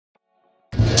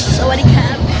วัสดีครั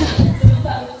บ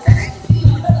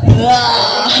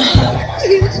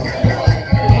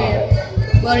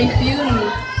บริฟิว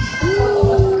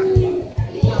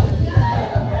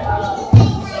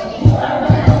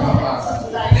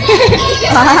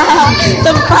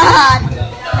tempat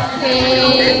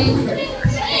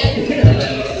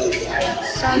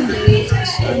Sundate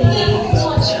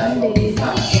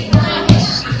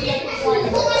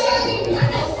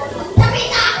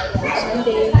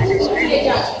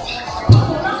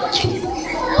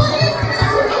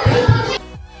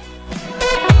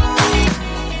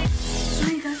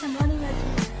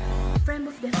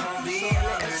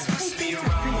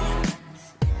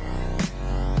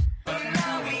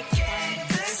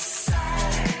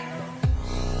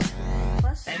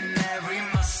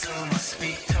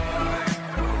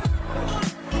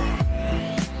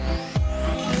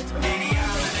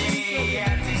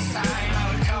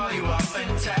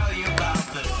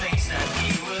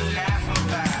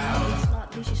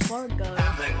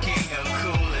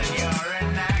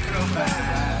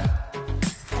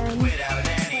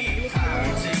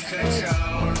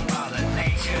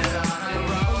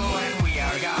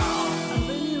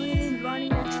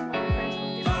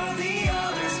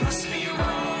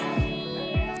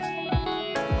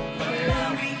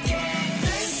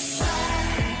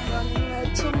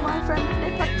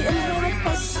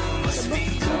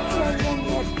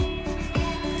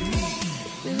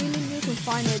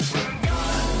find it.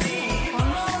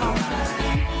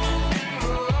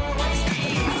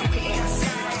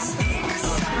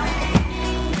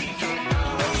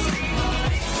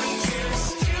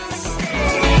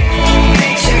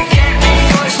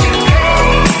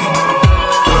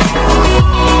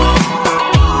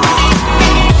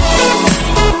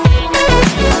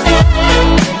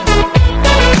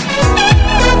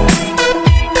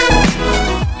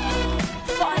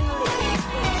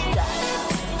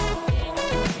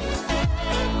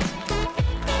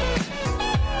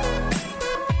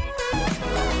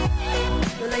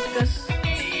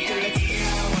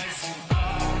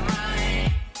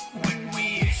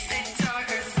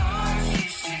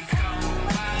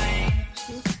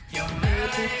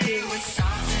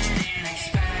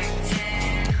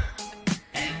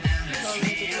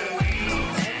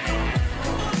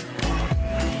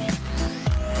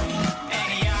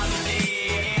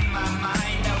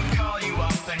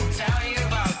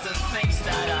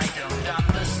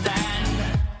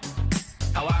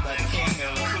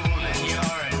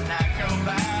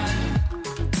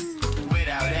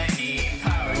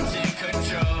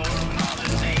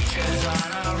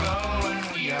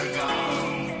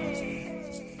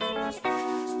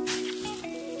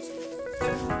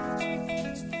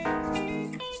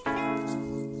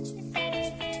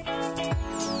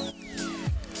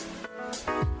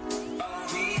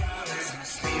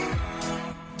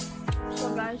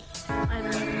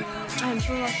 I'm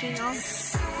still rushing now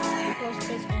because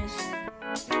it is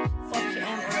 4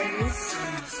 p.m. already.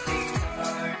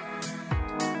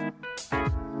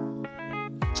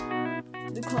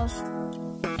 Because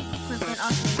my friend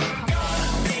asked me to come back.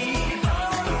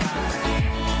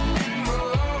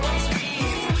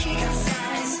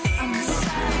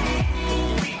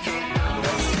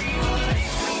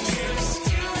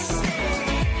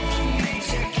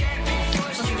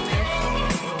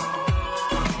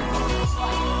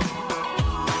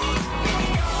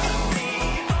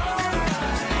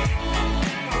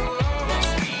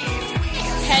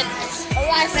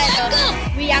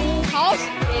 We young house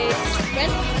is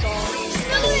friend, so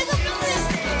I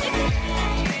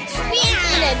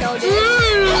know this.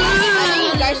 I think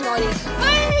you guys know this.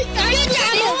 You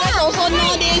guys also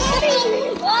know this.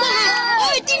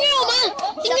 订阅我，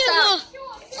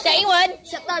讲英文。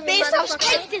Please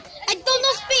subscribe. I don't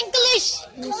know speak English.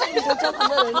 你是一个教他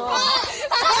的人哦。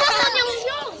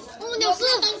牛市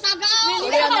当沙高。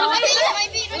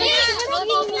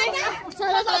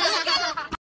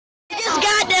Just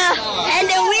got and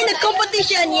they win the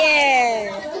competition, yeah.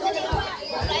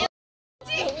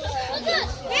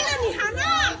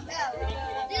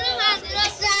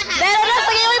 来，老师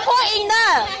给我破音的。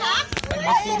他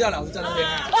输掉，老师在那边啊。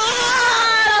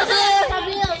老师。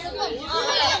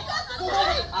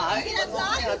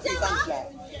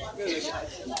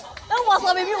但我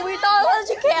手没有味道，我去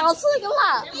看好吃个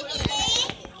啦。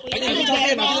哎，你去插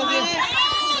电脑，去那边。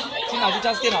去哪去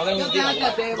加电脑？在用电脑。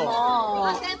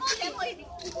哦。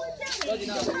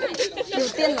有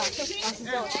电了，老师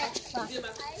叫我看。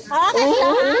好，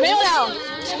没有了。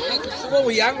问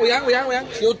伟阳，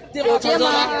有电话插座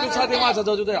吗？就插电话插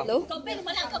座就对了。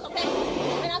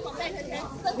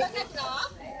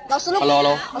老师录。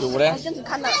Hello， 有无嘞？这样子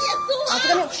看的。啊，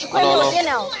这个快没有电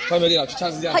了。快没有电了，去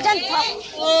charge一下。他这样，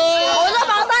我在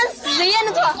房上实验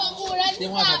的错。电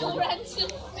话卡装。没人吃，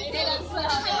没人吃了，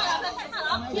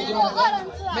我个人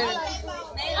吃了，没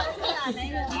人吃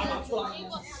了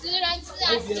，10人吃啊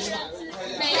，10人吃，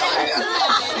没人吃啊，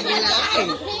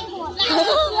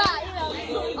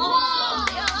哦。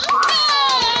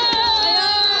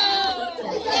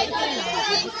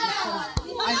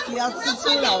哎，不要吃醋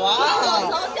了啊！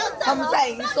他们再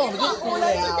赢一次我们就输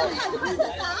了呀。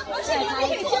而且你可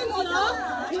以这样子哦，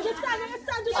有的站那个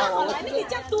站就上好来，你可以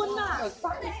这样蹲呐，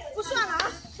不算了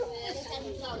啊。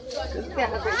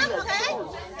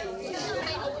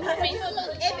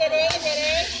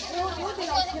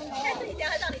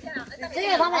这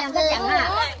个他们两个讲啊，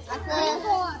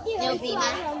牛逼吗？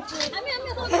还没有，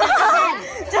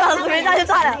这老师没在就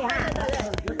算了。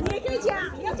你也可以讲，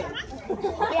你要讲吗？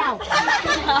不要。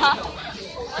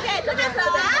OK， 这边走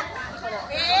啊。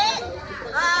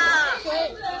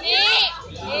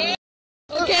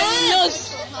Okay, we lose.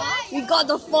 We got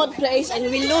the 4th place and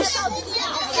we lose.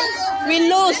 We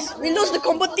lose the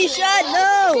competition.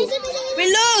 No, we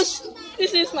lose.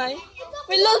 This is mine.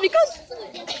 We lose because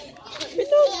we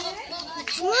lose.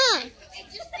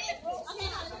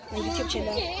 My YouTube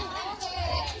channel.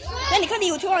 那你看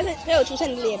你 YouTube 上才有出现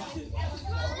你的脸。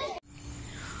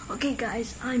Okay,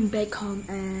 guys, I'm back home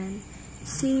and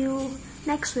see you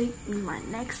next week in my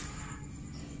next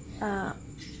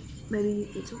maybe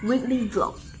it's a weekly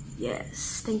vlog.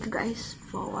 Yes, thank you guys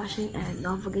for watching and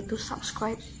don't forget to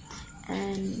subscribe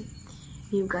and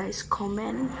you guys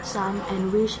comment some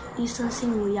and wish Eastern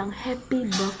Sing Wuyang happy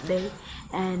birthday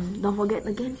and don't forget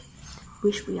again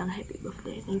wish Wuyang happy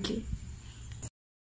birthday. Thank you.